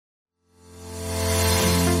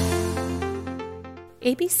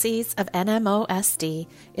ABCs of NMOSD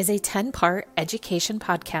is a 10-part education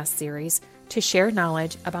podcast series to share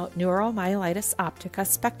knowledge about neuromyelitis optica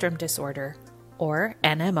spectrum disorder, or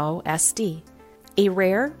NMOSD, a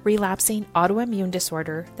rare relapsing autoimmune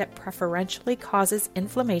disorder that preferentially causes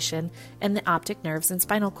inflammation in the optic nerves and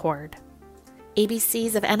spinal cord.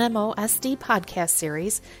 ABCs of NMOSD podcast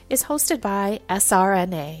series is hosted by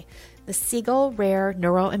SRNA, the Siegel Rare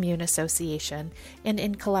Neuroimmune Association, and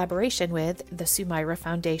in collaboration with the Sumaira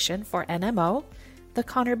Foundation for NMO, the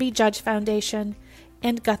Connor B. Judge Foundation,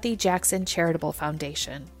 and Guthrie Jackson Charitable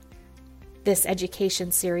Foundation. This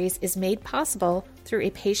education series is made possible through a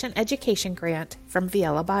patient education grant from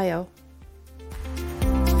Viela Bio.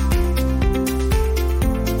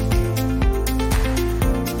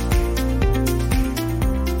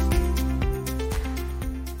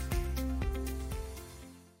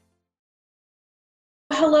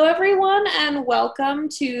 Hello, everyone, and welcome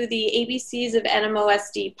to the ABCs of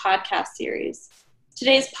NMOSD podcast series.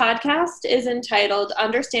 Today's podcast is entitled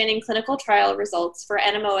Understanding Clinical Trial Results for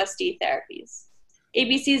NMOSD Therapies.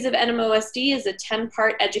 ABCs of NMOSD is a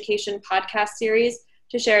 10-part education podcast series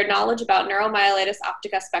to share knowledge about neuromyelitis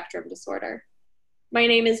optica spectrum disorder. My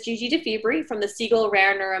name is Gigi DeFibri from the Siegel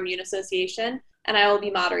Rare Neuroimmune Association, and I will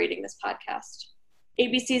be moderating this podcast.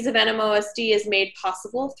 ABCs of NMOSD is made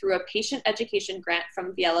possible through a patient education grant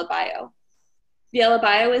from Viela Bio. Viela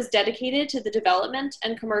Bio is dedicated to the development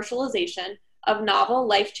and commercialization of novel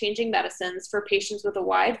life-changing medicines for patients with a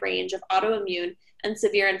wide range of autoimmune and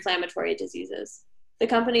severe inflammatory diseases. The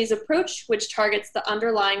company's approach, which targets the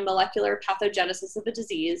underlying molecular pathogenesis of a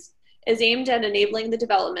disease, is aimed at enabling the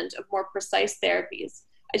development of more precise therapies,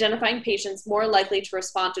 identifying patients more likely to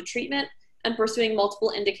respond to treatment, and pursuing multiple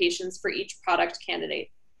indications for each product candidate.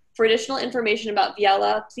 For additional information about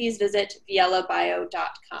Viela, please visit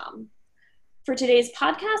vielabio.com. For today's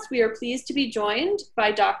podcast, we are pleased to be joined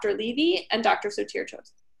by Dr. Levy and Dr.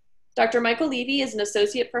 Sotirkos. Dr. Michael Levy is an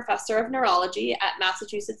associate professor of neurology at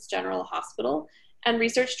Massachusetts General Hospital and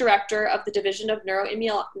research director of the Division of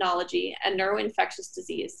Neuroimmunology and Neuroinfectious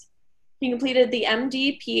Disease. He completed the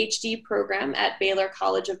MD PhD program at Baylor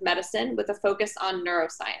College of Medicine with a focus on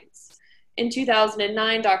neuroscience. In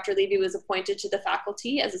 2009, Dr. Levy was appointed to the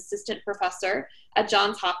faculty as assistant professor at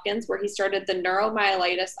Johns Hopkins, where he started the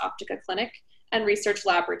Neuromyelitis Optica Clinic and Research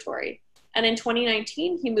Laboratory. And in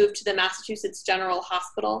 2019, he moved to the Massachusetts General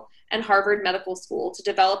Hospital and Harvard Medical School to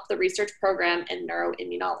develop the research program in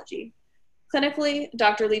neuroimmunology. Clinically,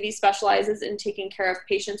 Dr. Levy specializes in taking care of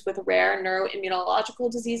patients with rare neuroimmunological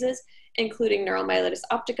diseases, including neuromyelitis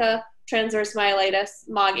optica, transverse myelitis,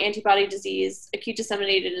 MOG antibody disease, acute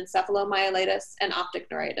disseminated encephalomyelitis, and optic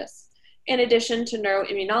neuritis. In addition to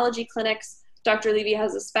neuroimmunology clinics, Dr. Levy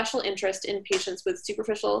has a special interest in patients with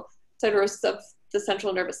superficial cirrhosis of the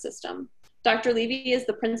central nervous system. Dr. Levy is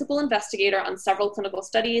the principal investigator on several clinical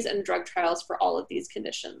studies and drug trials for all of these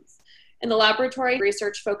conditions. In the laboratory,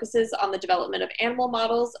 research focuses on the development of animal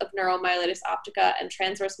models of neuromyelitis optica and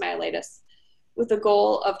transverse myelitis, with the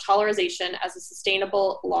goal of tolerization as a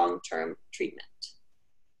sustainable long-term treatment.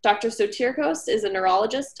 Dr. Sotirkos is a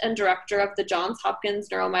neurologist and director of the Johns Hopkins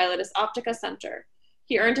Neuromyelitis Optica Center.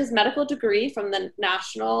 He earned his medical degree from the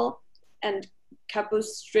National and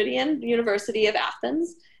Kapustриdian University of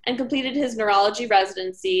Athens and completed his neurology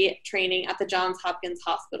residency training at the Johns Hopkins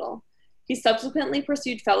Hospital. He subsequently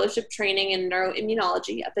pursued fellowship training in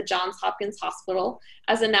neuroimmunology at the Johns Hopkins Hospital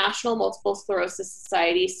as a National Multiple Sclerosis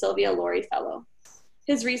Society Sylvia Laurie Fellow.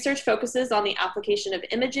 His research focuses on the application of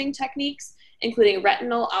imaging techniques, including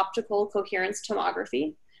retinal optical coherence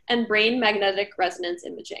tomography and brain magnetic resonance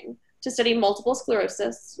imaging, to study multiple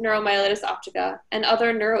sclerosis, neuromyelitis optica, and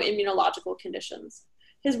other neuroimmunological conditions.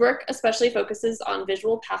 His work especially focuses on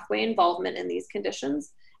visual pathway involvement in these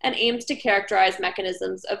conditions and aims to characterize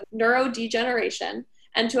mechanisms of neurodegeneration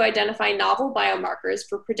and to identify novel biomarkers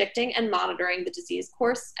for predicting and monitoring the disease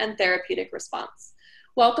course and therapeutic response.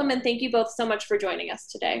 Welcome, and thank you both so much for joining us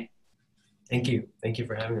today. Thank you. Thank you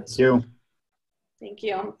for having us. Thank you. Thank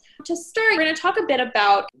you. To start, we're going to talk a bit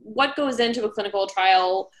about what goes into a clinical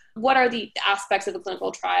trial, what are the aspects of a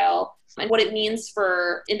clinical trial, and what it means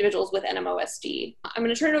for individuals with NMOSD. I'm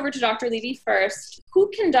going to turn it over to Dr. Levy first.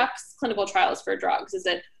 Who conducts clinical trials for drugs? Is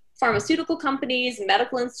it pharmaceutical companies,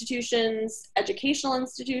 medical institutions, educational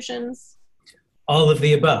institutions? All of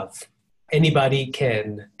the above. Anybody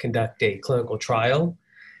can conduct a clinical trial.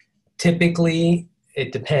 Typically,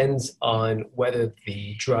 it depends on whether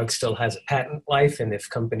the drug still has a patent life, and if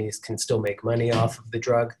companies can still make money off of the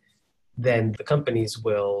drug, then the companies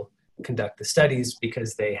will conduct the studies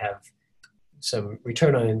because they have some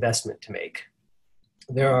return on investment to make.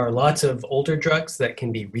 There are lots of older drugs that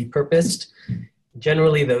can be repurposed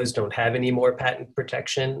Generally, those don't have any more patent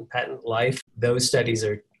protection, patent life. Those studies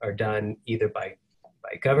are done either by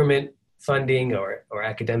government funding or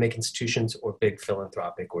academic institutions or big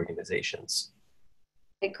philanthropic organizations.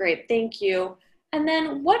 Okay, great, thank you. And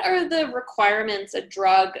then what are the requirements a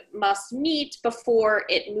drug must meet before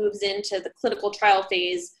it moves into the clinical trial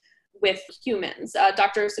phase with humans?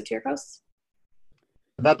 Dr. Sotirkos?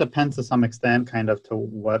 That depends to some extent kind of to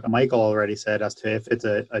what Michael already said as to if it's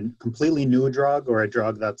a completely new drug or a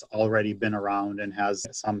drug that's already been around and has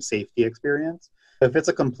some safety experience. If it's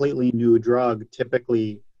a completely new drug,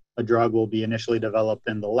 typically a drug will be initially developed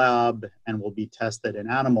in the lab and will be tested in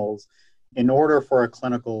animals. In order for a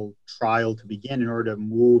clinical trial to begin, in order to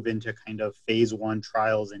move into kind of phase 1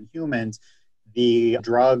 trials in humans, the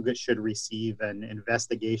drug should receive an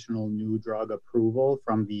investigational new drug approval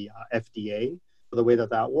from the FDA. The way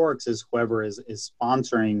that works is whoever is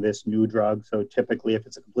sponsoring this new drug, so typically if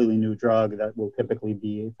it's a completely new drug, that will typically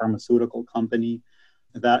be a pharmaceutical company,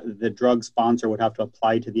 that the drug sponsor would have to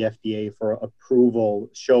apply to the FDA for approval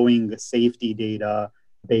showing the safety data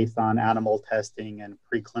based on animal testing and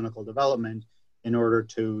preclinical development in order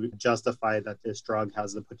to justify that this drug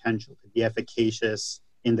has the potential to be efficacious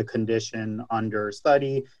in the condition under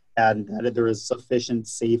study and that there is sufficient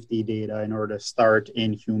safety data in order to start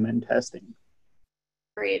in human testing.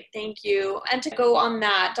 Great, thank you. And to go on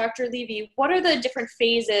that, Dr. Levy, what are the different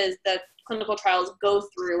phases that clinical trials go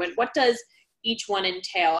through and what does each one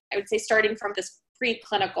entail? I would say starting from this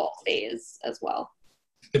preclinical phase as well.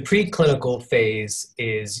 The preclinical phase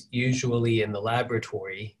is usually in the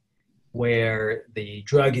laboratory where the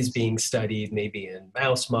drug is being studied, maybe in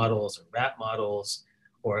mouse models or rat models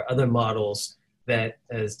or other models that,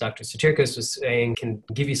 as Dr. Sotirkos was saying, can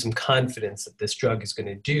give you some confidence that this drug is going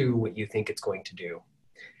to do what you think it's going to do.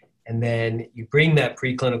 And then you bring that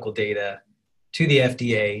preclinical data to the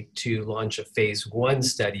FDA to launch a phase 1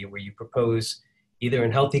 study where you propose either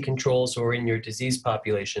in healthy controls or in your disease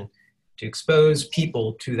population to expose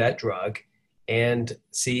people to that drug and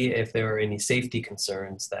see if there are any safety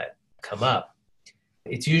concerns that come up.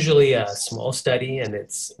 It's usually a small study and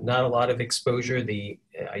it's not a lot of exposure. The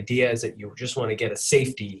idea is that you just want to get a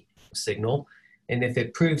safety signal. And if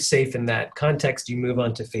it proves safe in that context, you move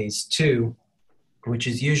on to phase 2, which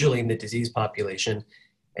is usually in the disease population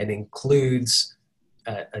and includes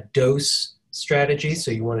a dose strategy.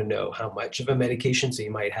 So you want to know how much of a medication. So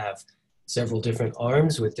you might have several different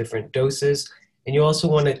arms with different doses. And you also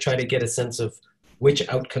want to try to get a sense of which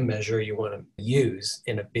outcome measure you want to use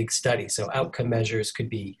in a big study. So outcome measures could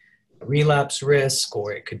be relapse risk,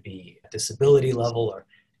 or it could be disability level, or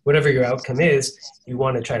whatever your outcome is, you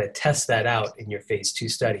want to try to test that out in your phase 2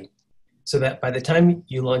 study. So that by the time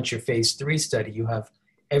you launch your phase 3 study, you have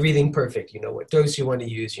everything perfect. You know what dose you want to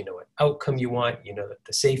use, you know what outcome you want, you know that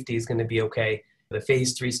the safety is going to be okay. The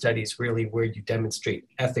phase 3 study is really where you demonstrate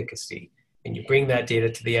efficacy. And you bring that data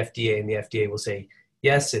to the FDA, and the FDA will say,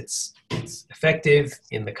 yes, it's effective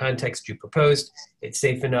in the context you proposed, it's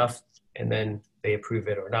safe enough, and then they approve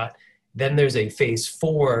it or not. Then there's a phase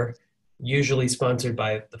 4, usually sponsored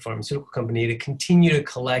by the pharmaceutical company, to continue to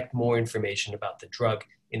collect more information about the drug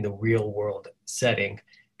in the real world setting.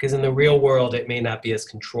 Because in the real world, it may not be as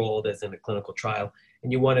controlled as in a clinical trial.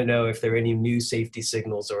 And you want to know if there are any new safety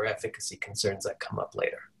signals or efficacy concerns that come up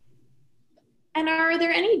later. And are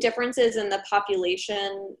there any differences in the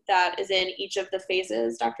population that is in each of the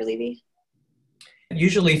phases, Dr. Levy?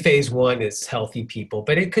 Usually phase 1 is healthy people,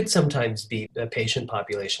 but it could sometimes be a patient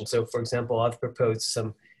population. So for example, I've proposed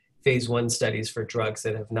some phase 1 studies for drugs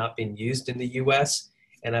that have not been used in the US,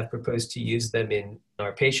 and I've proposed to use them in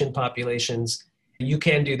our patient populations. You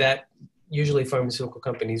can do that. Usually pharmaceutical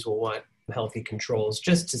companies will want healthy controls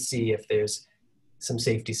just to see if there's some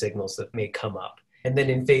safety signals that may come up. And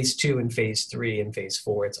then in phase 2 and phase 3 and phase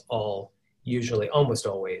 4, it's all usually almost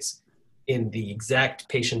always in the exact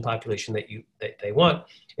patient population that they want.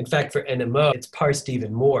 In fact, for NMO, it's parsed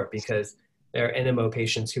even more because there are NMO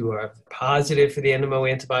patients who are positive for the NMO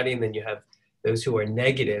antibody, and then you have those who are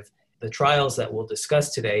negative. The trials that we'll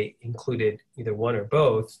discuss today included either one or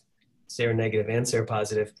both, seronegative and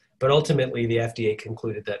seropositive, but ultimately the FDA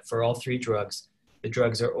concluded that for all 3 drugs, the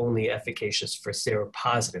drugs are only efficacious for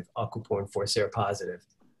seropositive, aquaporin 4 seropositive.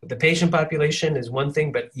 The patient population is one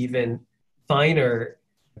thing, but even finer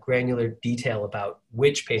granular detail about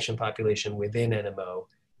which patient population within NMO,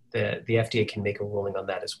 the FDA can make a ruling on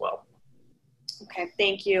that as well. Okay,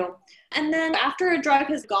 thank you. And then after a drug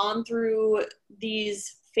has gone through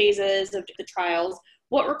these phases of the trials,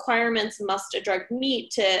 what requirements must a drug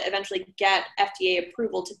meet to eventually get FDA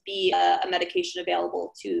approval to be a medication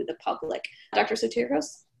available to the public? Dr.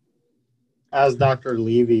 Sotirkos? As Dr.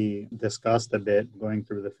 Levy discussed a bit going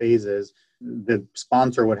through the phases, the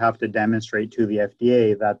sponsor would have to demonstrate to the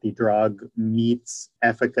FDA that the drug meets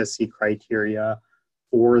efficacy criteria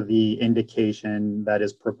for the indication that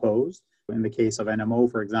is proposed. In the case of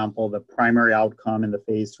NMO, for example, the primary outcome in the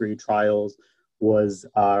phase 3 trials was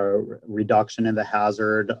a reduction in the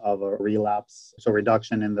hazard of a relapse, so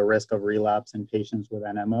reduction in the risk of relapse in patients with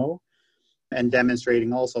NMO, and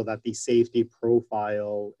demonstrating also that the safety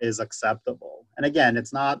profile is acceptable. And again,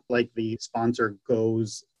 it's not like the sponsor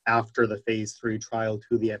goes after the phase 3 trial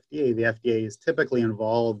to the FDA. The FDA is typically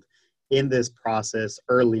involved in this process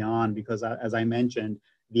early on because, as I mentioned,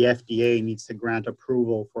 the FDA needs to grant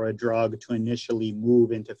approval for a drug to initially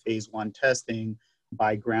move into phase 1 testing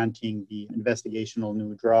by granting the investigational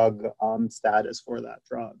new drug status for that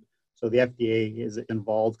drug. So the FDA is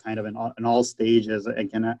involved kind of in all stages and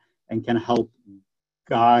can help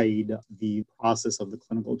guide the process of the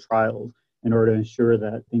clinical trials in order to ensure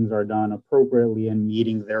that things are done appropriately and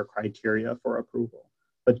meeting their criteria for approval.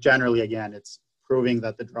 But generally, again, it's proving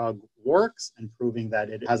that the drug works and proving that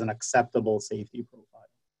it has an acceptable safety profile.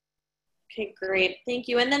 Okay, great. Thank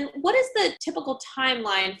you. And then what is the typical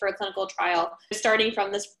timeline for a clinical trial, starting from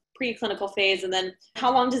this preclinical phase, and then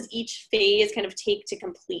how long does each phase kind of take to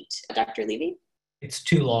complete? Dr. Levy? It's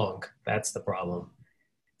too long. That's the problem.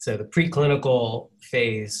 So the preclinical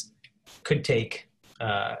phase could take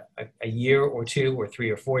a year or 2 or 3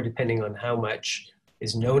 or 4, depending on how much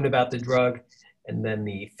is known about the drug. And then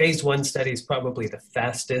the phase 1 study is probably the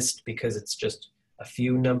fastest because it's just a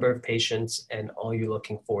few number of patients and all you're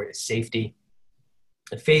looking for is safety.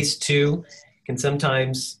 The phase 2 can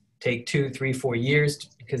sometimes take 2, 3, 4 years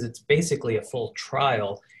because it's basically a full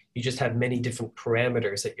trial. You just have many different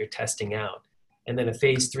parameters that you're testing out. And then a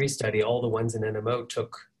phase 3 study, all the ones in NMO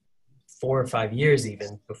took 4 or 5 years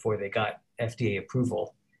even before they got FDA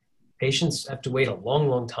approval. Patients have to wait a long,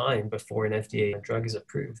 long time before an FDA drug is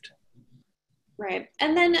approved. Right.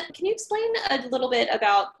 And then can you explain a little bit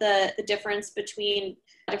about the difference between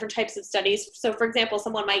different types of studies? So for example,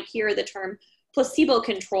 someone might hear the term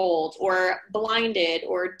placebo-controlled or blinded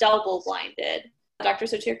or double-blinded. Dr.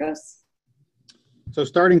 Sotirkos? So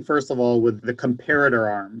starting first of all with the comparator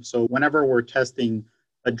arm. So whenever we're testing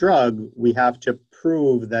a drug, we have to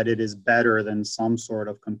prove that it is better than some sort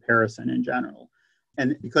of comparison in general.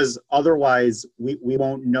 And because otherwise we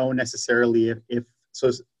won't know necessarily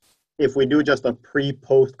if we do just a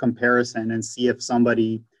pre-post comparison and see if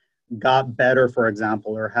somebody got better, for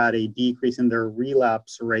example, or had a decrease in their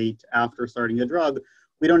relapse rate after starting a drug,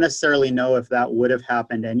 we don't necessarily know if that would have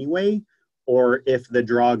happened anyway or if the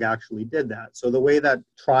drug actually did that. So the way that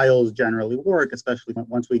trials generally work, especially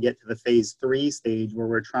once we get to the phase 3 stage where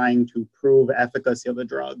we're trying to prove efficacy of the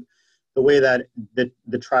drug, the way that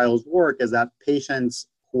the trials work is that patients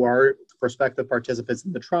who are prospective participants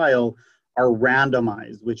in the trial are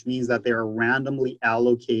randomized, which means that they are randomly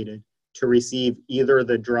allocated to receive either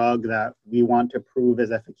the drug that we want to prove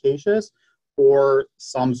is efficacious or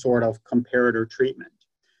some sort of comparator treatment.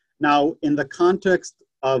 Now, in the context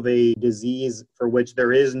of a disease for which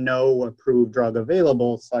there is no approved drug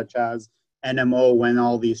available, such as NMO when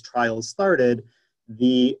all these trials started,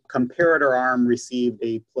 the comparator arm received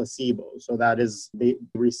a placebo. So that is, they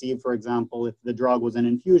received, for example, if the drug was an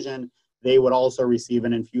infusion, they would also receive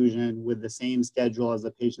an infusion with the same schedule as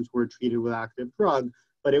the patients who were treated with active drug,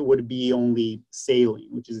 but it would be only saline,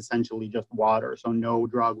 which is essentially just water, so no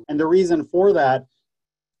drug. And the reason for that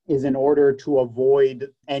is in order to avoid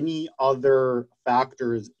any other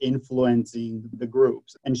factors influencing the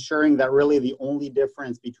groups, ensuring that really the only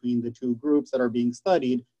difference between the two groups that are being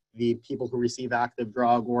studied, the people who receive active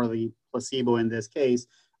drug or the placebo in this case,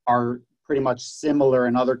 are pretty much similar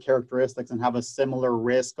in other characteristics and have a similar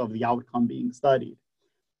risk of the outcome being studied.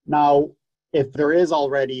 Now, if there is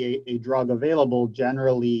already a drug available,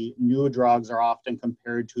 generally new drugs are often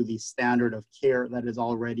compared to the standard of care that is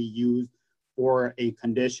already used for a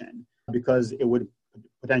condition, because it would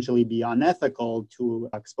potentially be unethical to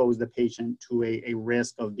expose the patient to a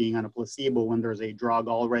risk of being on a placebo when there's a drug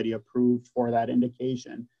already approved for that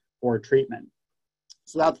indication or treatment.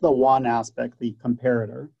 So that's the one aspect, the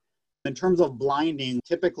comparator. In terms of blinding,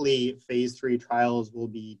 typically phase 3 trials will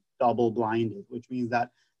be double-blinded, which means that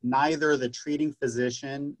neither the treating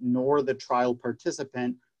physician nor the trial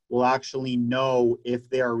participant will actually know if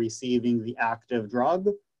they are receiving the active drug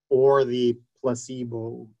or the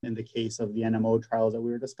placebo in the case of the NMO trials that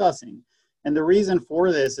we were discussing. And the reason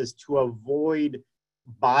for this is to avoid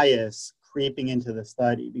bias creeping into the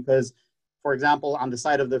study, because, for example, on the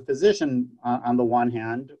side of the physician, on the one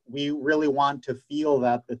hand, we really want to feel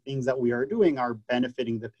that the things that we are doing are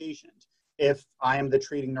benefiting the patient. if I am the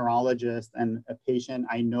treating neurologist and a patient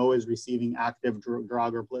I know is receiving active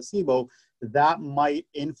drug or placebo, that might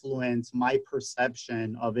influence my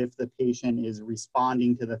perception of if the patient is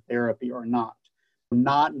responding to the therapy or not.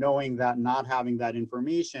 Not knowing that, not having that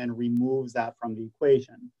information removes that from the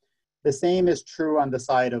equation. The same is true on the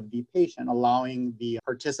side of the patient, allowing the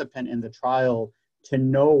participant in the trial to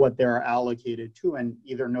know what they're allocated to, and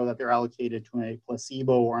either know that they're allocated to a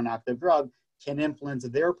placebo or an active drug can influence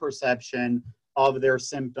their perception of their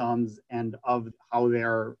symptoms and of how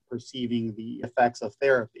they're perceiving the effects of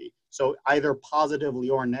therapy. So either positively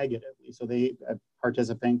or negatively. So a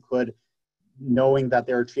participant could, knowing that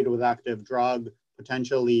they're treated with active drug,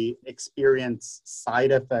 potentially experience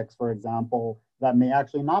side effects, for example, that may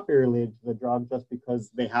actually not be related to the drug just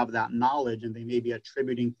because they have that knowledge and they may be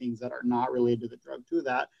attributing things that are not related to the drug to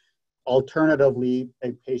that. Alternatively,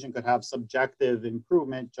 a patient could have subjective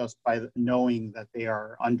improvement just by knowing that they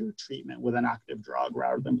are under treatment with an active drug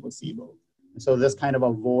rather than placebo. And so this kind of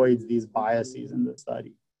avoids these biases in the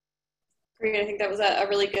study. Great. I think that was a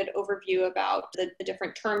really good overview about the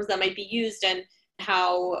different terms that might be used and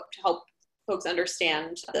how to help folks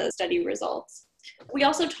understand the study results. We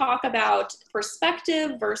also talk about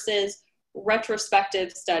prospective versus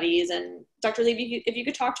retrospective studies. And Dr. Lee, if you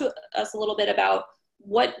could talk to us a little bit about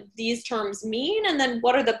what these terms mean, and then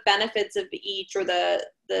what are the benefits of each or the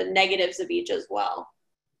negatives of each as well.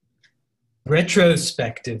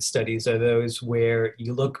 Retrospective studies are those where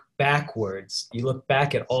you look backwards. You look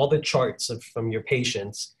back at all the charts from your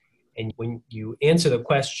patients, and when you answer the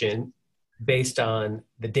question based on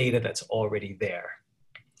the data that's already there.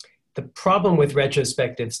 The problem with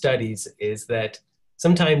retrospective studies is that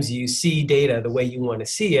sometimes you see data the way you want to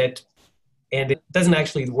see it, and it doesn't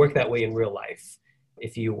actually work that way in real life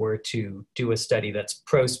if you were to do a study that's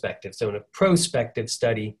prospective. So in a prospective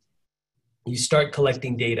study, you start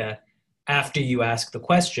collecting data after you ask the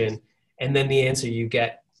question, and then the answer you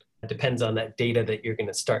get depends on that data that you're going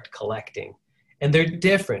to start collecting. And they're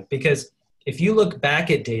different because if you look back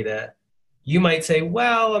at data, you might say,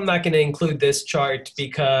 well, I'm not going to include this chart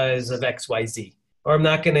because of X, Y, Z, or I'm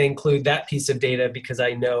not going to include that piece of data because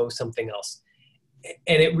I know something else.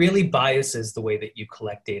 And it really biases the way that you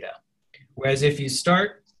collect data. Whereas if you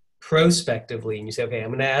start prospectively and you say, okay, I'm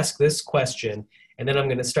going to ask this question, and then I'm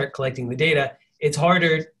going to start collecting the data, it's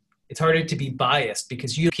harder to be biased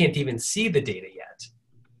because you can't even see the data yet.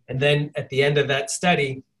 And then at the end of that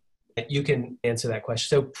study, you can answer that question.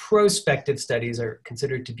 So prospective studies are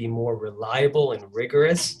considered to be more reliable and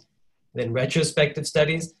rigorous than retrospective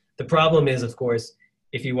studies. The problem is, of course,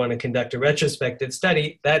 if you want to conduct a retrospective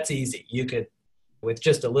study, that's easy. You could, with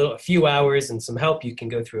just a few hours and some help, you can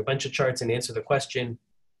go through a bunch of charts and answer the question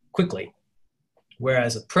quickly.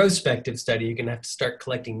 Whereas a prospective study, you're going to have to start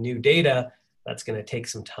collecting new data. That's going to take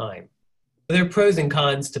some time. There are pros and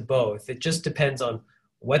cons to both. It just depends on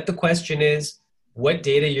what the question is, what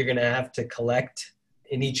data you're going to have to collect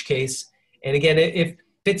in each case. And again, if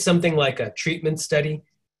it's something like a treatment study,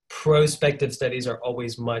 prospective studies are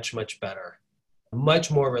always much, much better,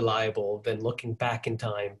 much more reliable than looking back in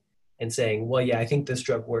time and saying, well, yeah, I think this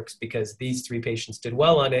drug works because these 3 patients did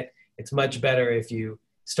well on it. It's much better if you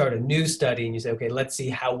start a new study and you say, okay, let's see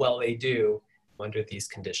how well they do under these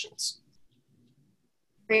conditions.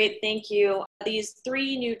 Great, thank you. These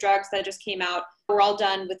 3 new drugs that just came out were all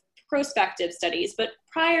done with prospective studies, but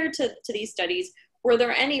prior to these studies, were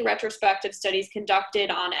there any retrospective studies conducted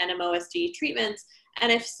on NMOSD treatments? And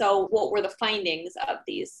if so, what were the findings of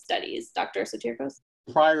these studies? Dr. Sotirkos?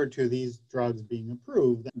 Prior to these drugs being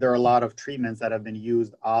approved, there are a lot of treatments that have been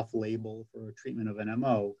used off-label for treatment of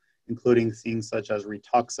NMO, including things such as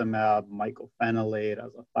rituximab, mycophenolate,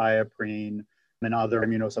 azathioprine, and other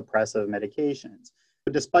immunosuppressive medications.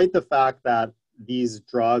 But despite the fact that these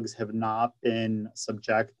drugs have not been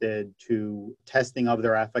subjected to testing of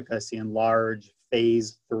their efficacy in large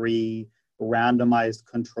phase 3 randomized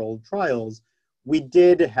controlled trials, we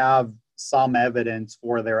did have some evidence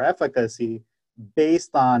for their efficacy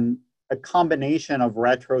based on a combination of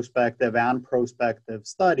retrospective and prospective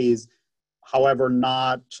studies, however,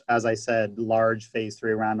 not, as I said, large phase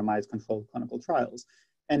 3 randomized controlled clinical trials.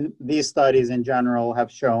 And these studies in general have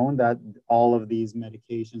shown that all of these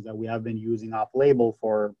medications that we have been using off-label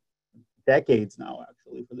for decades now,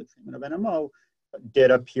 actually, for the treatment of NMO, did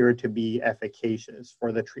appear to be efficacious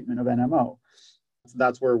for the treatment of NMO. So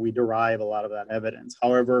that's where we derive a lot of that evidence.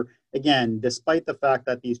 However, again, despite the fact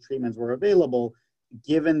that these treatments were available,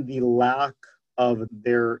 given the lack of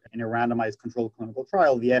their in a randomized controlled clinical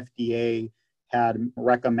trial, the FDA had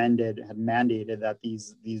mandated that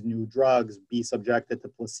these new drugs be subjected to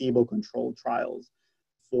placebo-controlled trials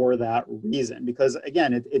for that reason. Because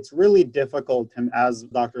again, it's really difficult, as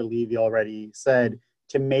Dr. Levy already said,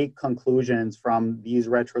 to make conclusions from these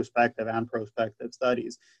retrospective and prospective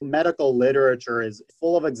studies. Medical literature is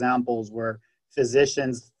full of examples where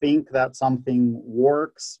physicians think that something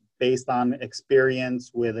works based on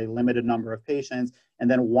experience with a limited number of patients, and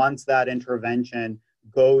then once that intervention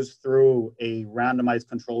goes through a randomized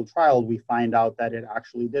controlled trial, we find out that it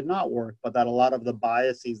actually did not work, but that a lot of the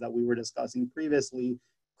biases that we were discussing previously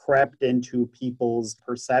crept into people's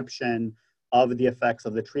perception of the effects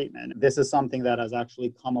of the treatment. This is something that has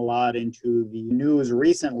actually come a lot into the news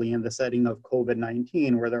recently in the setting of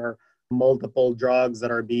COVID-19, where there are multiple drugs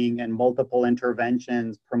that are being and multiple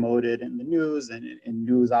interventions promoted in the news and in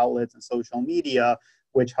news outlets and social media,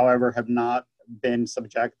 which, however, have not been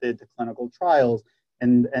subjected to clinical trials.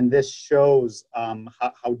 And this shows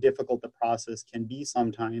how difficult the process can be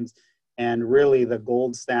sometimes. And really, the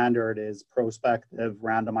gold standard is prospective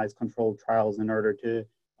randomized controlled trials in order to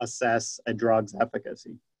assess a drug's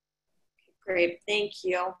efficacy. Great, thank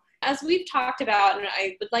you. As we've talked about, and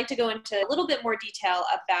I would like to go into a little bit more detail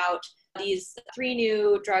about these 3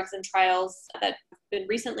 new drugs and trials that have been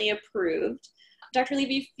recently approved. Dr.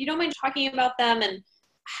 Levy, if you don't mind talking about them and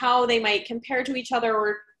how they might compare to each other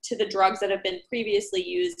or to the drugs that have been previously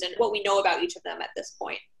used and what we know about each of them at this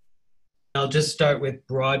point. I'll just start with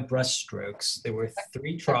broad brushstrokes. There were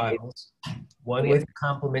 3 trials, one with a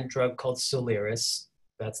complement drug called Soliris.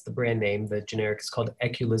 That's the brand name. The generic is called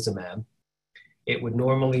eculizumab. It would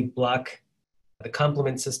normally block the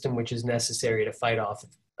complement system, which is necessary to fight off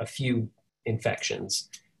a few infections,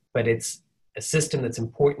 but it's a system that's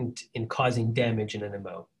important in causing damage in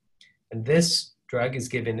NMO. And this drug is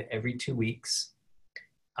given every 2 weeks,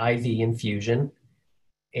 IV infusion,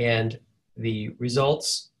 and the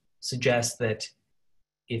results suggest that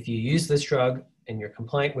if you use this drug and you're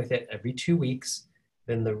compliant with it every 2 weeks,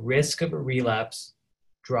 then the risk of a relapse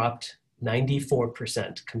dropped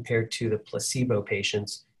 94% compared to the placebo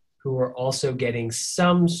patients who were also getting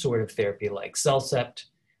some sort of therapy like Cellcept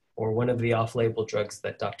or one of the off-label drugs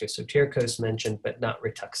that Dr. Soterkos mentioned, but not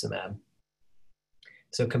rituximab.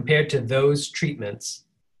 So compared to those treatments,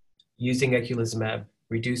 using eculizumab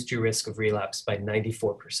reduced your risk of relapse by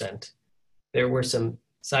 94%. There were some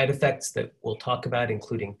side effects that we'll talk about,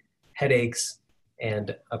 including headaches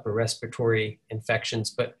and upper respiratory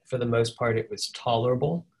infections, but for the most part, it was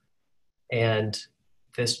tolerable. And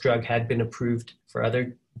this drug had been approved for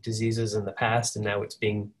other diseases in the past, and now it's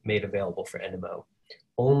being made available for NMO.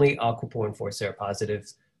 Only aquaporin 4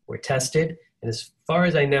 seropositives were tested, and as far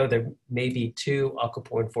as I know, there may be 2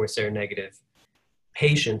 aquaporin 4 seronegative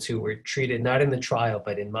patients who were treated not in the trial,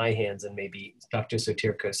 but in my hands, and maybe Dr.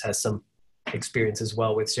 Soterkos has some experience as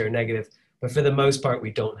well with seronegative, but for the most part,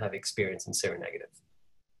 we don't have experience in seronegative.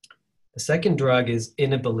 The second drug is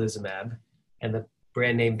inebilizumab, and the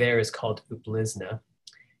brand name there is called Uplizna.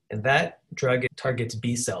 And that drug targets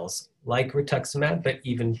B cells, like rituximab, but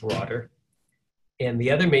even broader. And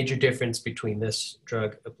the other major difference between this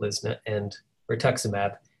drug, Uplizna, and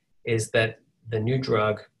rituximab is that the new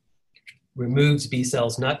drug removes B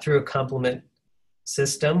cells not through a complement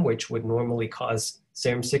system, which would normally cause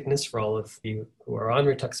serum sickness. For all of you who are on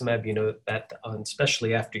rituximab, you know that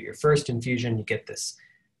especially after your first infusion, you get this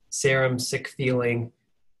serum sick feeling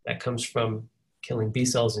that comes from killing B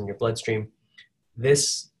cells in your bloodstream.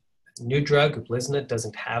 This new drug, Uplizna,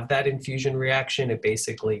 doesn't have that infusion reaction. It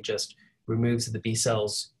basically just removes the B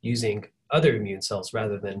cells using other immune cells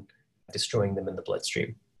rather than destroying them in the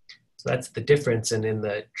bloodstream. So that's the difference. And in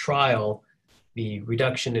the trial, the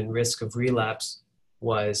reduction in risk of relapse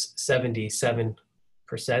was 77%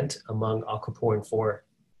 among aquaporin 4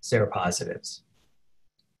 seropositives.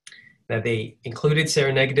 Now, they included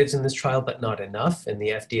seronegatives in this trial, but not enough, and the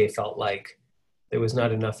FDA felt like there was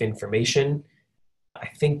not enough information. I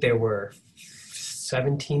think there were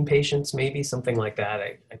 17 patients, maybe, something like that.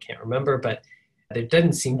 I can't remember, but there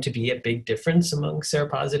doesn't seem to be a big difference among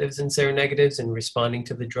seropositives and seronegatives in responding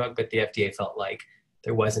to the drug, but the FDA felt like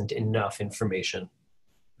there wasn't enough information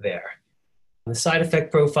there. And the side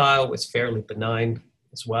effect profile was fairly benign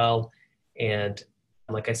as well. And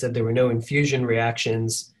like I said, there were no infusion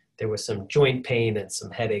reactions. There was some joint pain and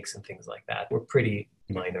some headaches and things like that were pretty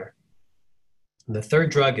minor. And the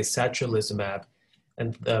third drug is satralizumab,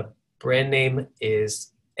 and the brand name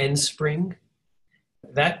is Enspryng.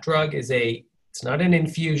 That drug it's not an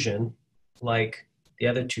infusion like the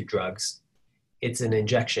other 2 drugs. It's an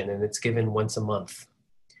injection, and it's given once a month.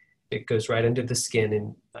 It goes right under the skin,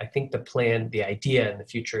 and I think the idea in the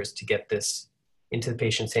future is to get this into the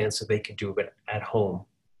patient's hands so they could do it at home.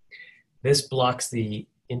 This blocks the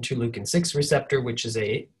interleukin 6 receptor, which is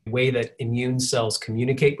a way that immune cells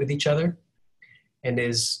communicate with each other and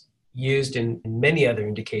is used in many other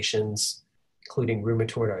indications, including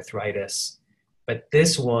rheumatoid arthritis. But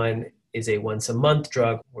this one is a once-a-month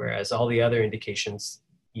drug, whereas all the other indications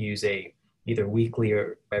use a either weekly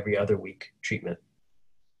or every other week treatment.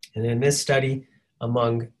 And in this study,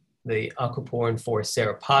 among the aquaporin 4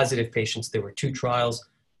 seropositive patients, there were 2 trials.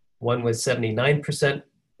 One was 79%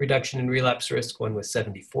 reduction in relapse risk, one was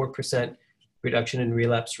 74% reduction in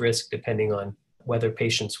relapse risk, depending on whether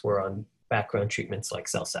patients were on background treatments like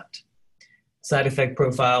CellCept. Side effect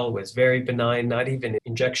profile was very benign, not even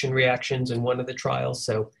injection reactions in one of the trials.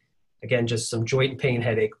 So again, just some joint pain,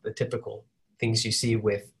 headache, the typical things you see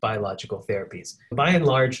with biological therapies. By and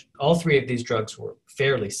large, all 3 of these drugs were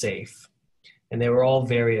fairly safe, and they were all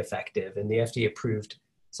very effective. And the FDA approved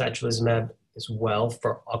satralizumab as well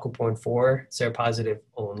for aquaporin 4 seropositive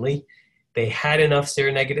only. They had enough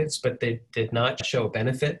seronegatives, but they did not show a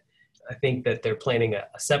benefit. I think that they're planning a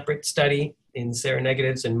separate study in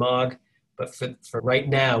seronegatives and MOG, but for right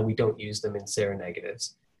now, we don't use them in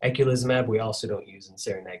seronegatives. Eculizumab, we also don't use in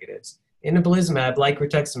seronegatives. Inebilizumab, like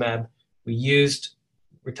rituximab, we used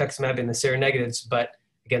rituximab in the seronegatives, but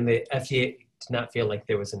again, the FDA did not feel like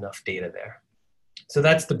there was enough data there. So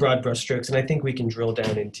that's the broad brushstrokes, and I think we can drill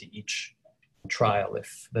down into each trial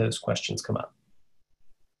if those questions come up.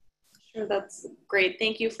 Sure, that's great.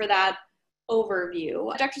 Thank you for that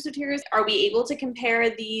overview. Dr. Sotiris, are we able to compare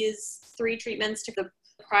these 3 treatments to the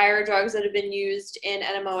prior drugs that have been used in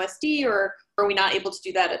NMOSD, or are we not able to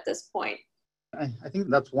do that at this point? I think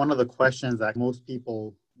that's one of the questions that most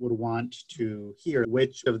people would want to hear.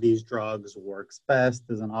 Which of these drugs works best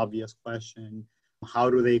is an obvious question. How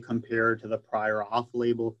do they compare to the prior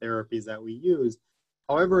off-label therapies that we use?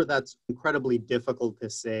 However, that's incredibly difficult to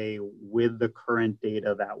say with the current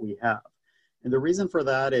data that we have. And the reason for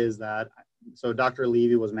that is that, so Dr.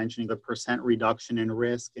 Levy was mentioning the percent reduction in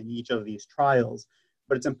risk in each of these trials,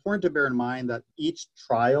 but it's important to bear in mind that each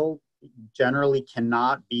trial generally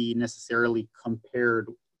cannot be necessarily compared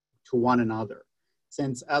to one another.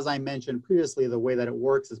 Since, as I mentioned previously, the way that it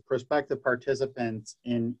works is prospective participants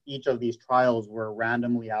in each of these trials were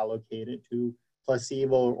randomly allocated to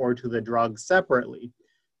placebo or to the drug separately.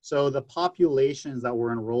 So the populations that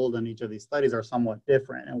were enrolled in each of these studies are somewhat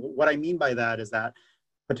different. And what I mean by that is that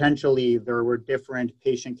potentially there were different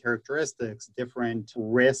patient characteristics, different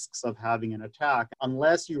risks of having an attack.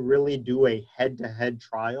 Unless you really do a head-to-head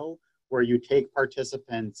trial where you take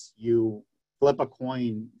participants, you flip a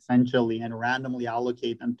coin essentially and randomly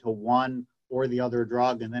allocate them to one or the other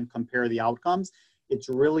drug and then compare the outcomes, it's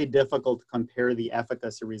really difficult to compare the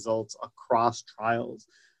efficacy results across trials.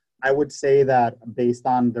 I would say that based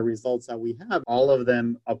on the results that we have, all of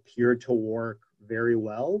them appear to work very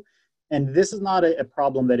well. And this is not a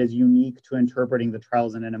problem that is unique to interpreting the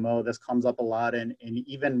trials in NMO. This comes up a lot in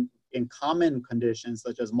even in common conditions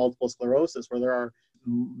such as multiple sclerosis, where there are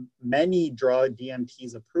many drug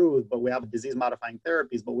DMTs approved, but we have disease-modifying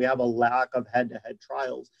therapies, but we have a lack of head-to-head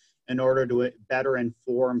trials in order to better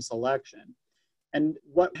inform selection. And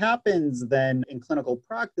what happens then in clinical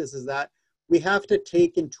practice is that we have to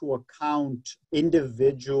take into account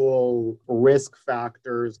individual risk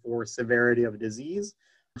factors for severity of disease,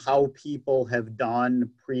 how people have done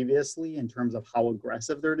previously in terms of how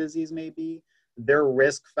aggressive their disease may be, their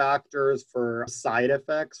risk factors for side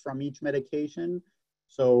effects from each medication.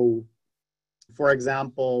 So, for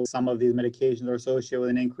example, some of these medications are associated with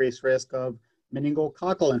an increased risk of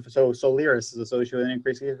meningococcal infection. So Soliris is associated with an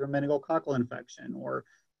increased risk of meningococcal infection, or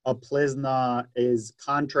Uplizna is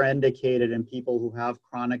contraindicated in people who have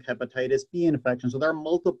chronic hepatitis B infection. So there are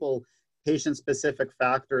multiple patient-specific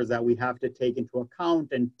factors that we have to take into account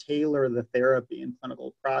and tailor the therapy in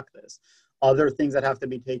clinical practice. Other things that have to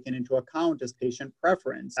be taken into account is patient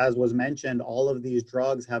preference. As was mentioned, all of these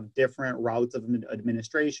drugs have different routes of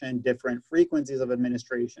administration, different frequencies of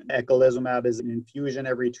administration. Eculizumab is an infusion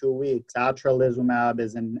every 2 weeks. Satralizumab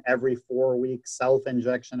is an every 4 weeks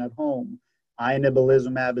self-injection at home.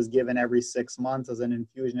 Inebilizumab is given every 6 months as an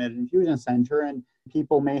infusion at an infusion center, and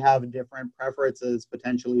people may have different preferences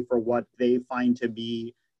potentially for what they find to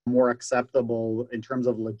be more acceptable in terms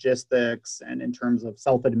of logistics and in terms of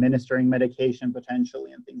self-administering medication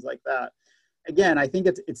potentially and things like that. Again, I think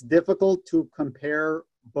it's difficult to compare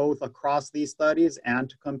both across these studies and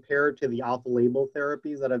to compare to the off-label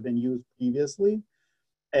therapies that have been used previously.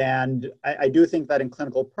 And I do think that in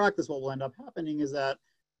clinical practice, what will end up happening is that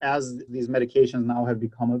as these medications now have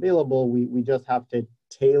become available, we just have to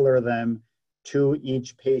tailor them to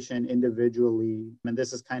each patient individually. And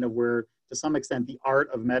this is kind of where, to some extent, the art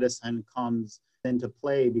of medicine comes into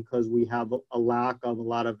play because we have a lack of a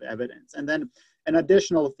lot of evidence. And then an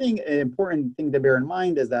additional thing, an important thing to bear in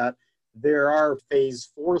mind is that there are phase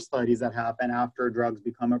 4 studies that happen after drugs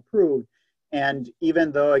become approved. And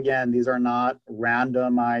even though, again, these are not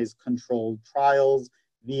randomized controlled trials,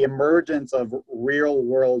 the emergence of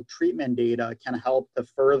real-world treatment data can help to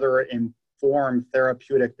further inform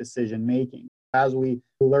therapeutic decision-making. As we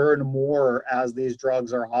learn more, as these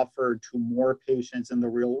drugs are offered to more patients in the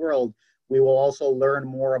real world, we will also learn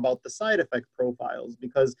more about the side effect profiles,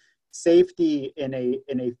 because safety in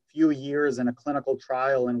a few years in a clinical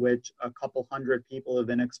trial in which a couple hundred people have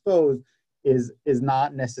been exposed is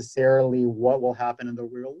not necessarily what will happen in the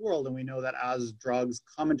real world. And we know that as drugs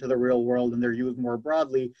come into the real world and they're used more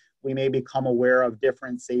broadly, we may become aware of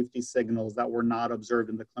different safety signals that were not observed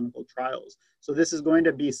in the clinical trials. So this is going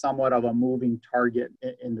to be somewhat of a moving target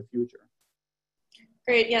in the future.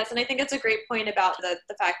 Great, yes, and I think it's a great point about the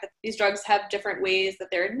fact that these drugs have different ways that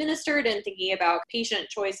they're administered and thinking about patient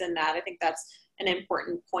choice in that. I think that's an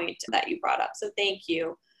important point that you brought up, so thank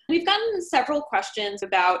you. We've gotten several questions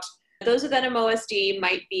about those with NMOSD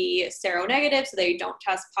might be seronegative, so they don't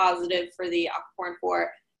test positive for the aquaporin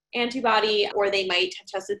 4 antibody, or they might have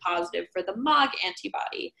tested positive for the MOG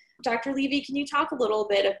antibody. Dr. Levy, can you talk a little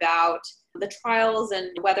bit about the trials and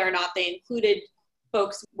whether or not they included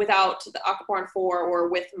folks without the aquaporin 4 or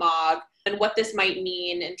with MOG, and what this might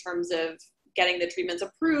mean in terms of getting the treatments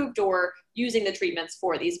approved or using the treatments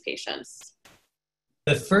for these patients?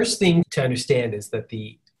 The first thing to understand is that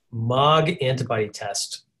the MOG antibody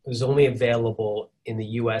test was only available in the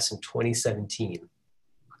US in 2017,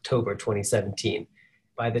 October 2017.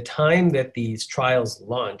 By the time that these trials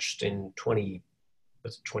launched in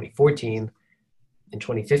 2014 and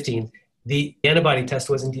 2015, the antibody test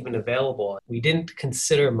wasn't even available. We didn't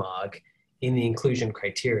consider MOG in the inclusion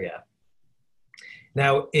criteria.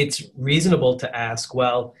 Now, it's reasonable to ask,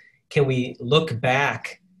 well, can we look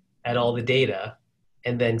back at all the data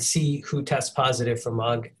and then see who tests positive for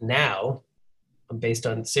MOG now, based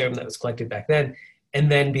on serum that was collected back then,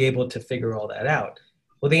 and then be able to figure all that out?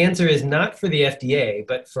 Well, the answer is not for the FDA,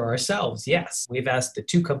 but for ourselves, yes. We've asked the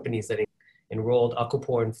 2 companies that enrolled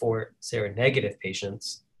aquaporin 4 seronegative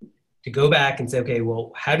patients to go back and say, okay,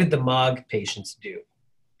 well, how did the MOG patients do?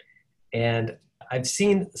 And I've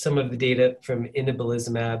seen some of the data from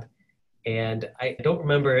inebilizumab, and I don't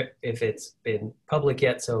remember if it's been public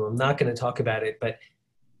yet, so I'm not going to talk about it, but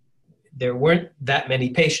there weren't that many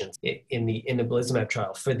patients in the inebilizumab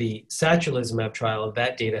trial. For the satralizumab trial,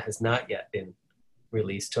 that data has not yet been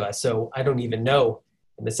released to us, so I don't even know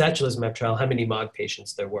in the satralizumab trial how many MOG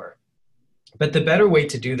patients there were. But the better way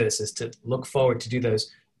to do this is to look forward to do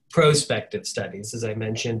those prospective studies. As I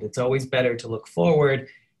mentioned, it's always better to look forward,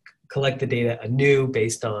 collect the data anew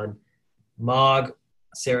based on MOG,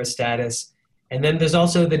 serostatus, and then there's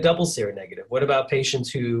also the double seronegative. What about patients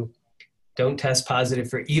who don't test positive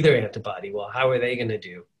for either antibody? Well, how are they going to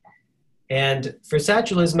do? And for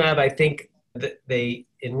satralizumab, I think that they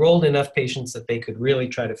enrolled enough patients that they could really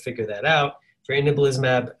try to figure that out. For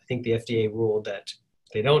inebilizumab, I think the FDA ruled that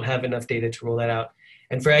they don't have enough data to rule that out.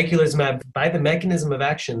 And for eculizumab, by the mechanism of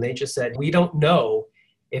action, they just said, we don't know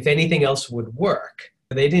if anything else would work.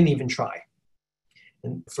 They didn't even try.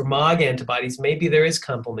 And for MOG antibodies, maybe there is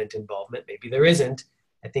complement involvement, maybe there isn't.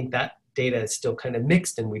 I think that data is still kind of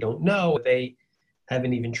mixed and we don't know. They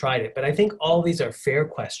haven't even tried it. But I think all these are fair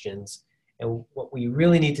questions. And what we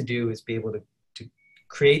really need to do is be able to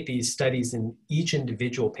create these studies in each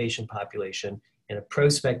individual patient population in a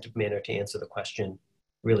prospective manner to answer the question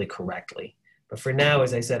really correctly. But for now,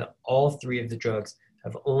 as I said, all 3 of the drugs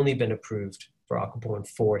have only been approved for aquaporin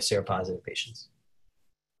 4 seropositive patients.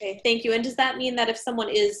 Okay, thank you. And does that mean that if someone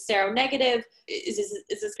is seronegative, is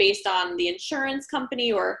this based on the insurance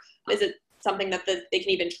company, or is it something that they can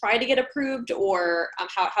even try to get approved, or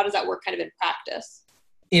how does that work kind of in practice?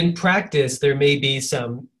 In practice, there may be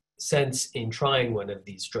some sense in trying one of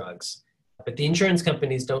these drugs, but the insurance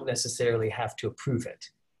companies don't necessarily have to approve it.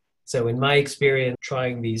 So in my experience,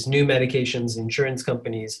 trying these new medications, insurance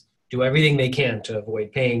companies do everything they can to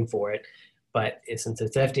avoid paying for it. But since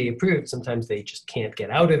it's FDA approved, sometimes they just can't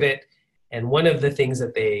get out of it. And one of the things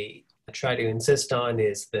that they try to insist on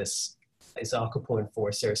is aquaporin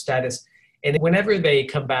 4 serostatus. And whenever they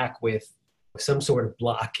come back with some sort of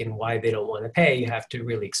block in why they don't want to pay, you have to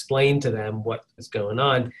really explain to them what is going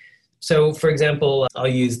on. So for example, I'll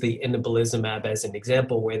use the inebilizumab as an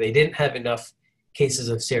example where they didn't have enough cases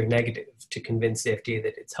of seronegative to convince the FDA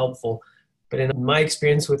that it's helpful. But in my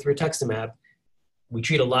experience with rituximab, we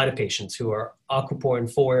treat a lot of patients who are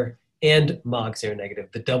aquaporin 4 and MOG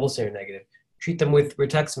seronegative, the double seronegative. Treat them with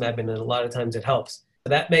rituximab, and a lot of times it helps.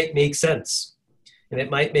 That may make sense And it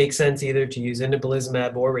might make sense either to use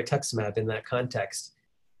inebilizumab or rituximab in that context.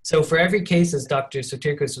 So for every case, as Dr.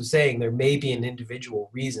 Sotirkos was saying, there may be an individual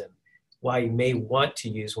reason why you may want to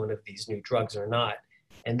use one of these new drugs or not.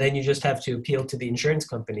 And then you just have to appeal to the insurance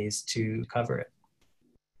companies to cover it.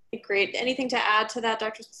 Great. Anything to add to that,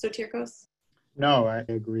 Dr. Sotirkos? No, I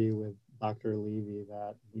agree with Dr. Levy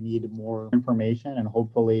that we need more information, and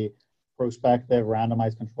hopefully prospective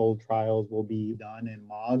randomized controlled trials will be done in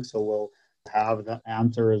MOG. So we'll have the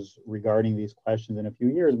answers regarding these questions in a few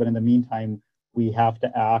years. But in the meantime, we have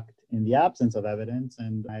to act in the absence of evidence.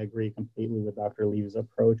 And I agree completely with Dr. Levy's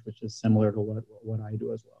approach, which is similar to what I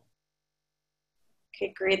do as well.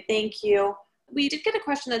 Okay, great. Thank you. We did get a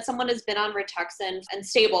question that someone has been on Rituxan and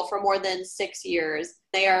stable for more than 6 years.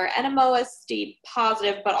 They are NMOSD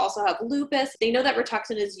positive, but also have lupus. They know that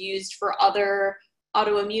Rituxan is used for other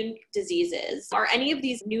autoimmune diseases. Are any of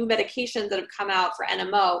these new medications that have come out for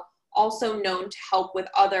NMO also known to help with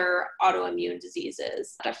other autoimmune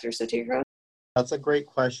diseases? Dr. Sotirkos? That's a great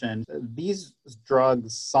question. These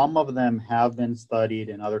drugs, some of them have been studied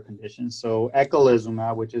in other conditions. So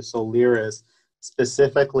eculizumab, which is Soliris,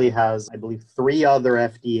 specifically has, I believe, 3 other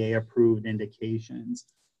FDA-approved indications.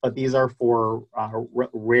 But these are for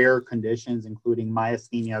rare conditions, including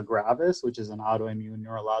myasthenia gravis, which is an autoimmune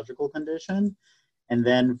neurological condition, and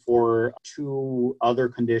then for 2 other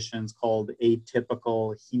conditions called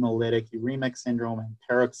atypical hemolytic uremic syndrome and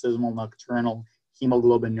paroxysmal nocturnal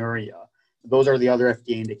hemoglobinuria. Those are the other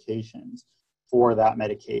FDA indications for that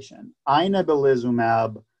medication.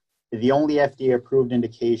 Inebilizumab, the only FDA-approved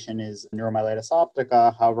indication is neuromyelitis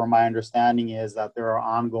optica. However, my understanding is that there are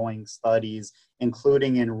ongoing studies,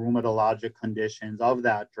 including in rheumatologic conditions, of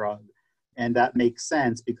that drug. And that makes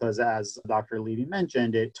sense because, as Dr. Levy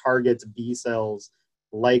mentioned, it targets B cells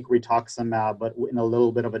like rituximab, but in a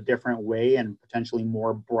little bit of a different way and potentially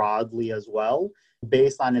more broadly as well.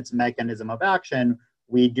 Based on its mechanism of action,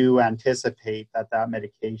 we do anticipate that that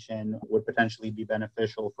medication would potentially be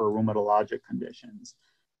beneficial for rheumatologic conditions.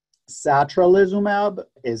 Satralizumab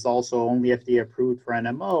is also only FDA approved for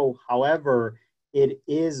NMO. However, it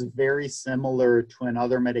is very similar to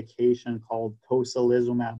another medication called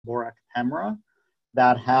tocilizumab or Actemra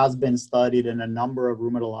that has been studied in a number of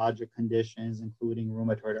rheumatologic conditions, including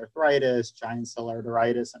rheumatoid arthritis, giant cell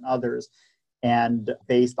arteritis, and others. And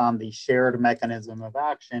based on the shared mechanism of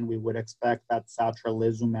action, we would expect that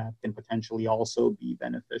satralizumab can potentially also be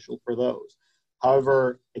beneficial for those.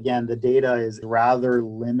 However, again, the data is rather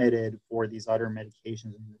limited for these other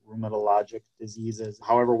medications in rheumatologic diseases.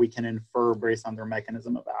 However, we can infer based on their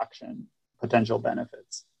mechanism of action potential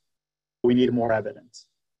benefits. We need more evidence.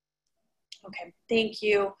 Okay, thank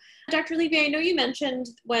you. Dr. Levy, I know you mentioned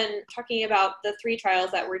when talking about the 3 trials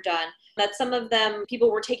that were done, that some of them, people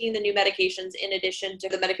were taking the new medications in addition to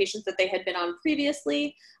the medications that they had been on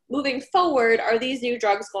previously. Moving forward, are these new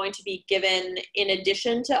drugs going to be given in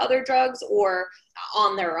addition to other drugs or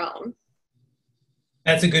on their own?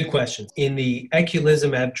 That's a good question. In the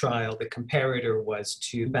eculizumab trial, the comparator was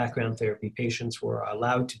to background therapy. Patients were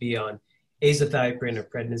allowed to be on azathioprine or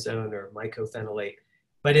prednisone or mycophenolate.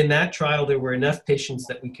 But in that trial, there were enough patients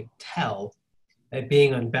that we could tell that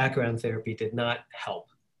being on background therapy did not help.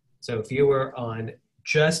 So if you were on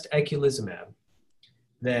just eculizumab,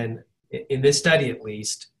 then in this study at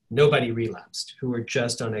least, nobody relapsed who were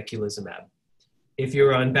just on eculizumab. If you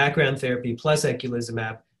were on background therapy plus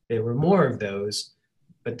eculizumab, there were more of those,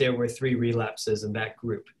 but there were 3 relapses in that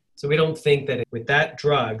group. So we don't think that with that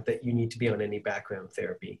drug that you need to be on any background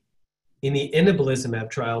therapy. In the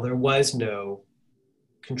inebilizumab trial, there was no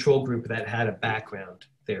control group that had a background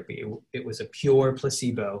therapy. It was a pure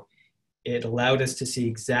placebo. It allowed us to see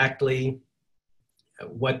exactly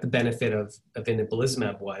what the benefit of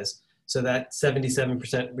inebilizumab was. So that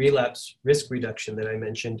 77% relapse risk reduction that I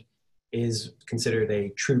mentioned is considered a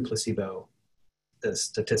true placebo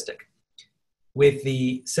statistic. With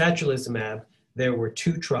the satralizumab, there were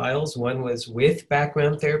 2 trials. One was with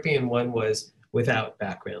background therapy and one was without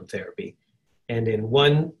background therapy. And in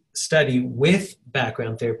one study with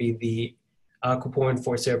background therapy, the aquaporin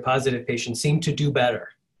 4 seropositive patients seemed to do better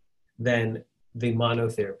than the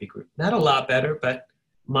monotherapy group. Not a lot better, but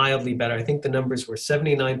mildly better. I think the numbers were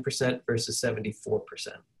 79% versus 74%.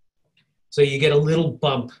 So you get a little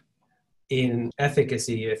bump in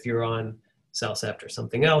efficacy if you're on CellCept or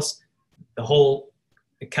something else. The whole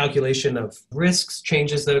calculation of risks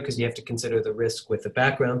changes though, because you have to consider the risk with the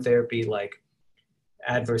background therapy, like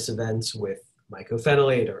adverse events with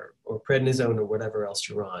mycophenolate or prednisone or whatever else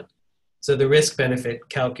you're on. So the risk benefit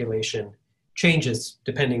calculation changes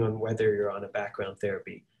depending on whether you're on a background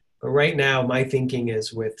therapy. But right now, my thinking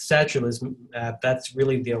is with satralizumab, that's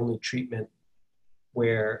really the only treatment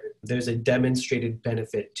where there's a demonstrated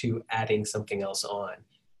benefit to adding something else on,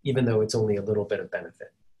 even though it's only a little bit of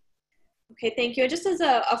benefit. Okay, thank you. Just as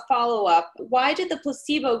a follow-up, why did the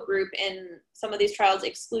placebo group in some of these trials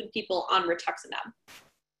exclude people on rituximab?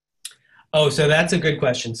 Oh, so that's a good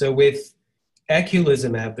question. So with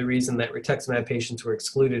eculizumab, the reason that rituximab patients were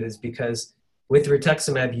excluded is because with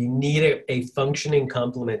rituximab, you need a functioning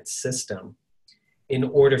complement system in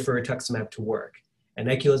order for rituximab to work. And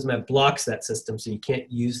eculizumab blocks that system, so you can't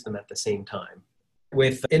use them at the same time.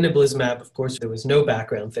 With inebilizumab, of course, there was no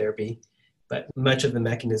background therapy, but much of the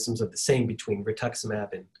mechanisms are the same between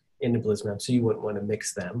rituximab and inebilizumab, so you wouldn't want to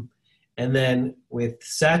mix them. And then with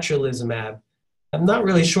satralizumab, I'm not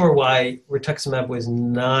really sure why rituximab was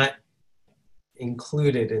not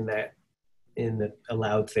included in the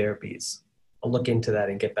allowed therapies. I'll look into that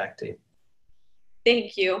and get back to you.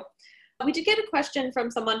 Thank you. We did get a question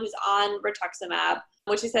from someone who's on rituximab,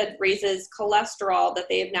 which he said raises cholesterol that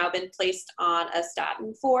they have now been placed on a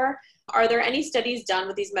statin for. Are there any studies done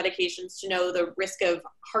with these medications to know the risk of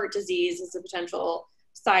heart disease as a potential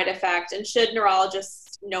side effect? And should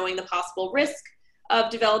neurologists, knowing the possible risk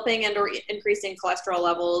of developing and or increasing cholesterol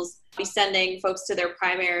levels, be sending folks to their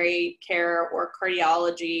primary care or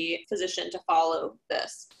cardiology physician to follow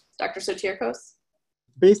this? Dr. Sotirkos?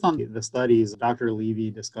 Based on the studies, Dr.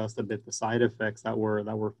 Levy discussed a bit the side effects that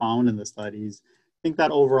were found in the studies. I think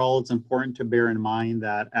that overall it's important to bear in mind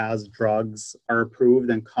that as drugs are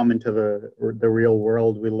approved and come into the real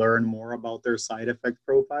world, we learn more about their side effect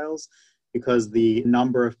profiles because the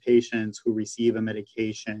number of patients who receive a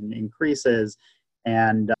medication increases,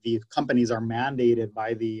 and these companies are mandated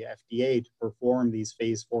by the FDA to perform these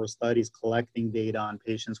phase 4 studies collecting data on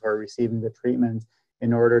patients who are receiving the treatment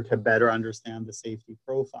in order to better understand the safety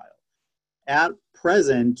profile. At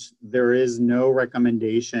present, there is no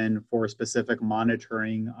recommendation for specific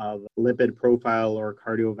monitoring of lipid profile or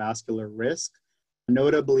cardiovascular risk.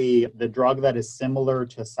 Notably, the drug that is similar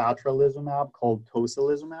to satralizumab called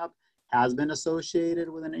tocilizumab has been associated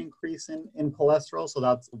with an increase in cholesterol. So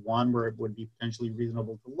that's one where it would be potentially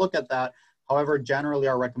reasonable to look at that. However, generally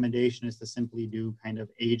our recommendation is to simply do kind of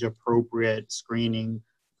age-appropriate screening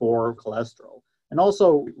for cholesterol. And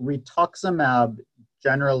also, rituximab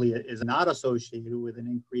generally is not associated with an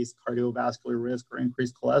increased cardiovascular risk or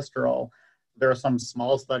increased cholesterol. There are some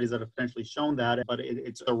small studies that have potentially shown that, but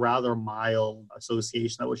it's a rather mild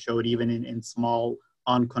association that was showed even in small,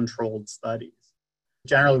 uncontrolled studies.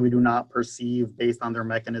 Generally, we do not perceive, based on their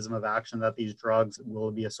mechanism of action, that these drugs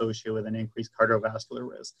will be associated with an increased cardiovascular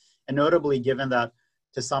risk. And notably, given that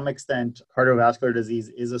to some extent, cardiovascular disease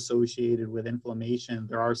is associated with inflammation,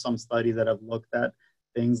 there are some studies that have looked at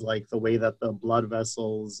things like the way that the blood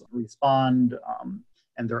vessels respond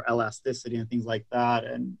and their elasticity and things like that.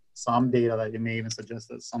 And some data that may even suggest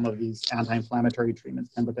that some of these anti-inflammatory treatments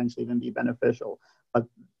can potentially even be beneficial. But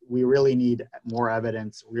we really need more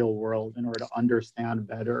evidence, real world, in order to understand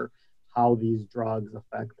better how these drugs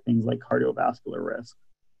affect things like cardiovascular risk.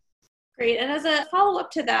 Great. And as a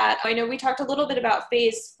follow-up to that, I know we talked a little bit about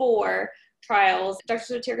phase 4 trials.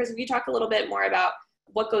 Dr. Sotirkos, if you talk a little bit more about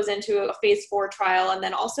what goes into a phase 4 trial, and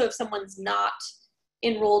then also if someone's not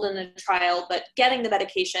enrolled in a trial but getting the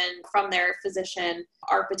medication from their physician,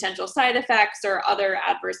 are potential side effects or other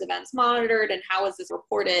adverse events monitored, and how is this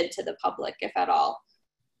reported to the public, if at all?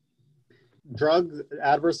 Drug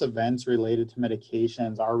adverse events related to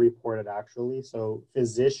medications are reported actually. So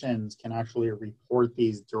physicians can actually report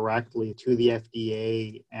these directly to the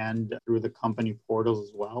FDA and through the company portals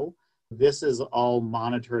as well. This is all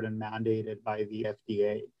monitored and mandated by the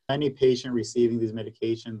FDA. Any patient receiving these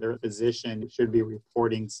medications, their physician should be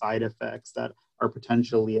reporting side effects that are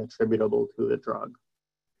potentially attributable to the drug.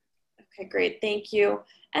 Okay, great. Thank you.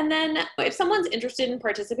 And then if someone's interested in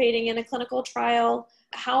participating in a clinical trial,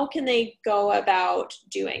 how can they go about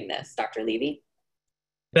doing this, Dr. Levy?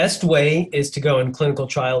 Best way is to go on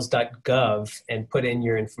clinicaltrials.gov and put in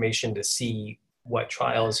your information to see what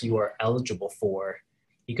trials you are eligible for.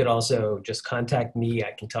 You could also just contact me.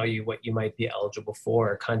 I can tell you what you might be eligible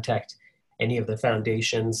for, or contact any of the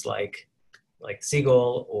foundations like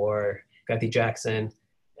Siegel or Guthrie Jackson,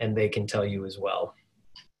 and they can tell you as well.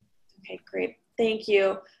 Okay, great. Thank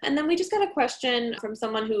you. And then we just got a question from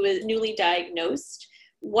someone who is newly diagnosed.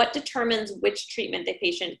 What determines which treatment the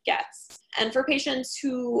patient gets? And for patients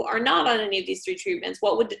who are not on any of these 3 treatments,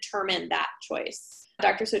 what would determine that choice?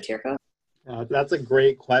 Dr. Sotirkos? That's a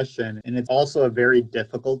great question. And it's also a very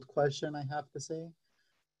difficult question, I have to say,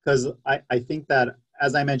 because I think that,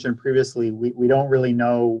 as I mentioned previously, we don't really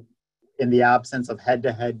know, in the absence of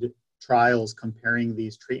head-to-head trials comparing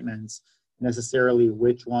these treatments, necessarily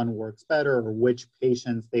which one works better or which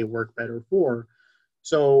patients they work better for.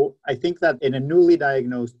 So I think that in a newly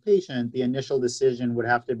diagnosed patient, the initial decision would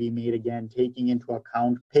have to be made again, taking into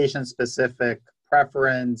account patient-specific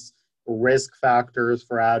preference, risk factors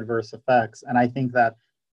for adverse effects. And I think that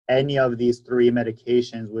any of these three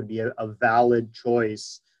medications would be a valid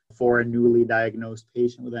choice for a newly diagnosed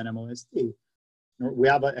patient with NMOSD. We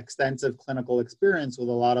have an extensive clinical experience with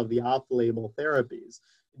a lot of the off-label therapies.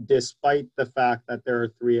 Despite the fact that there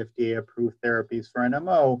are 3 FDA-approved therapies for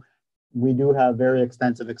NMO, we do have very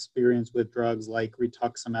extensive experience with drugs like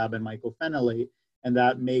rituximab and mycophenolate, and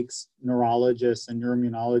that makes neurologists and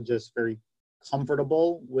neuroimmunologists very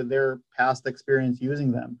comfortable with their past experience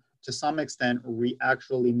using them. To some extent,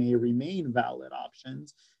 actually may remain valid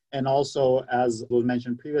options. And also, as was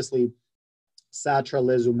mentioned previously,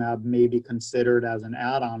 satralizumab may be considered as an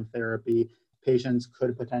add-on therapy. Patients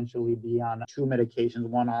could potentially be on 2 medications,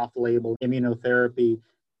 one off-label immunotherapy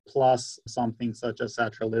plus something such as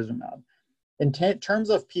satralizumab. In terms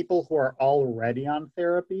of people who are already on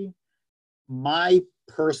therapy, my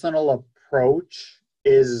personal approach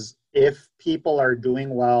is if people are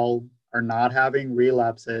doing well, are not having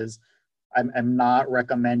relapses, I'm not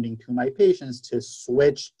recommending to my patients to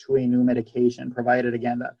switch to a new medication, provided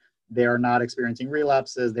again that they are not experiencing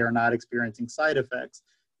relapses, they are not experiencing side effects,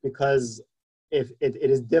 because if it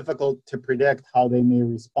is difficult to predict how they may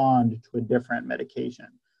respond to a different medication.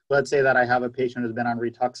 Let's say that I have a patient who's been on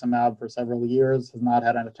rituximab for several years, has not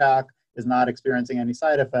had an attack, is not experiencing any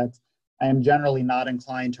side effects. I am generally not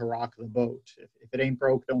inclined to rock the boat. If it ain't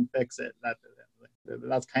broke, don't fix it.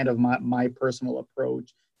 That's kind of my personal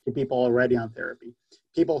approach to people already on therapy.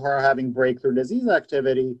 People who are having breakthrough disease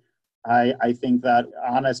activity, I think that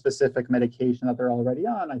on a specific medication that they're already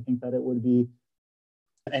on, I think that it would be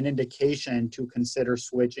an indication to consider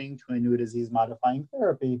switching to a new disease-modifying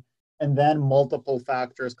therapy. And then multiple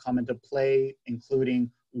factors come into play, including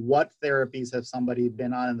what therapies have somebody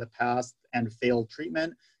been on in the past and failed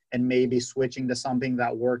treatment, and maybe switching to something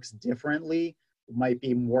that works differently might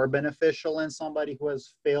be more beneficial in somebody who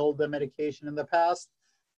has failed the medication in the past.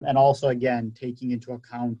 And also, again, taking into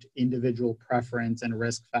account individual preference and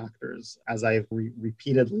risk factors, as I've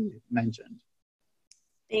repeatedly mentioned.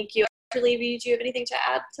 Thank you. Dr. Levy, do you have anything to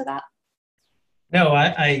add to that? No,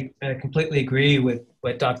 I completely agree with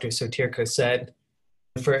what Dr. Sotirkos said.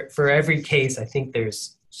 For every case, I think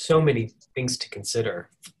there's so many things to consider,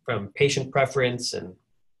 from patient preference and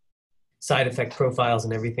side effect profiles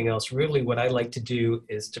and everything else. Really, what I like to do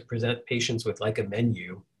is to present patients with like a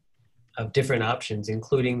menu of different options,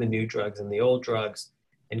 including the new drugs and the old drugs,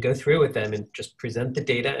 and go through with them and just present the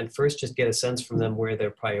data and first just get a sense from them where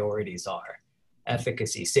their priorities are.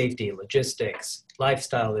 Efficacy, safety, logistics,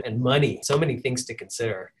 lifestyle, and money. So many things to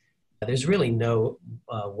consider. There's really no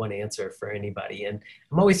one answer for anybody. And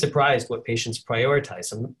I'm always surprised what patients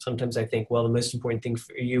prioritize. Sometimes I think, well, the most important thing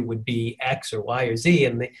for you would be X or Y or Z,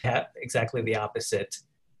 and they have exactly the opposite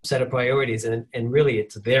set of priorities. And really,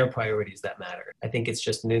 it's their priorities that matter. I think it's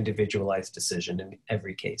just an individualized decision in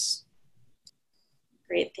every case.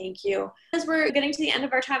 Great, thank you. As we're getting to the end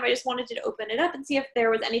of our time, I just wanted to open it up and see if there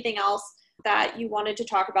was anything else that you wanted to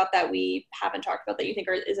talk about that we haven't talked about that you think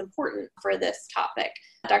is important for this topic.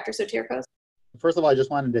 Dr. Sotirkos? First of all, I just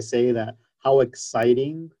wanted to say that how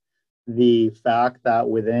exciting the fact that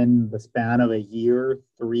within the span of a year,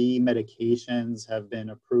 3 medications have been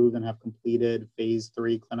approved and have completed phase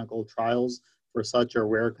 3 clinical trials for such a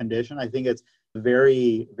rare condition. I think it's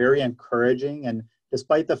very, very encouraging. And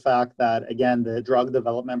despite the fact that, again, the drug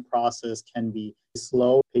development process can be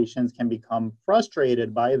slow, patients can become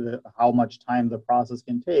frustrated by how much time the process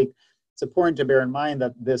can take, it's important to bear in mind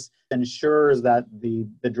that this ensures that the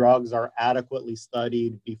drugs are adequately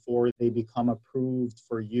studied before they become approved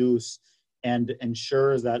for use, and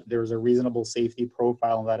ensures that there's a reasonable safety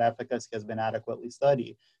profile and that efficacy has been adequately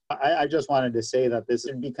studied. I just wanted to say that this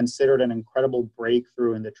would be considered an incredible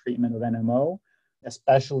breakthrough in the treatment of NMO,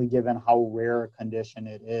 especially given how rare a condition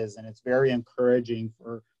it is. And it's very encouraging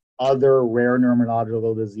for other rare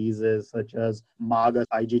neurological diseases such as MAGA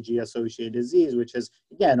IgG-associated disease, which has,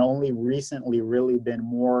 again, only recently really been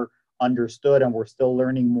more understood, and we're still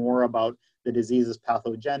learning more about the disease's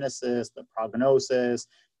pathogenesis, the prognosis,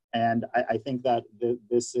 and I think that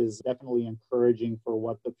this is definitely encouraging for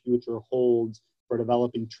what the future holds for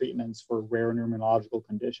developing treatments for rare neurological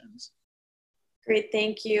conditions. Great,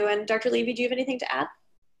 thank you. And Dr. Levy, do you have anything to add?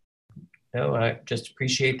 No, I just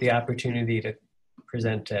appreciate the opportunity to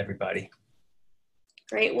present to everybody.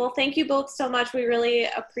 Great. Well, thank you both so much. We really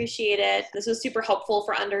appreciate it. This was super helpful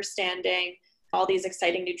for understanding all these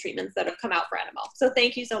exciting new treatments that have come out for NMO. So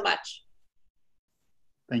thank you so much.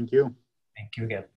 Thank you. Thank you again.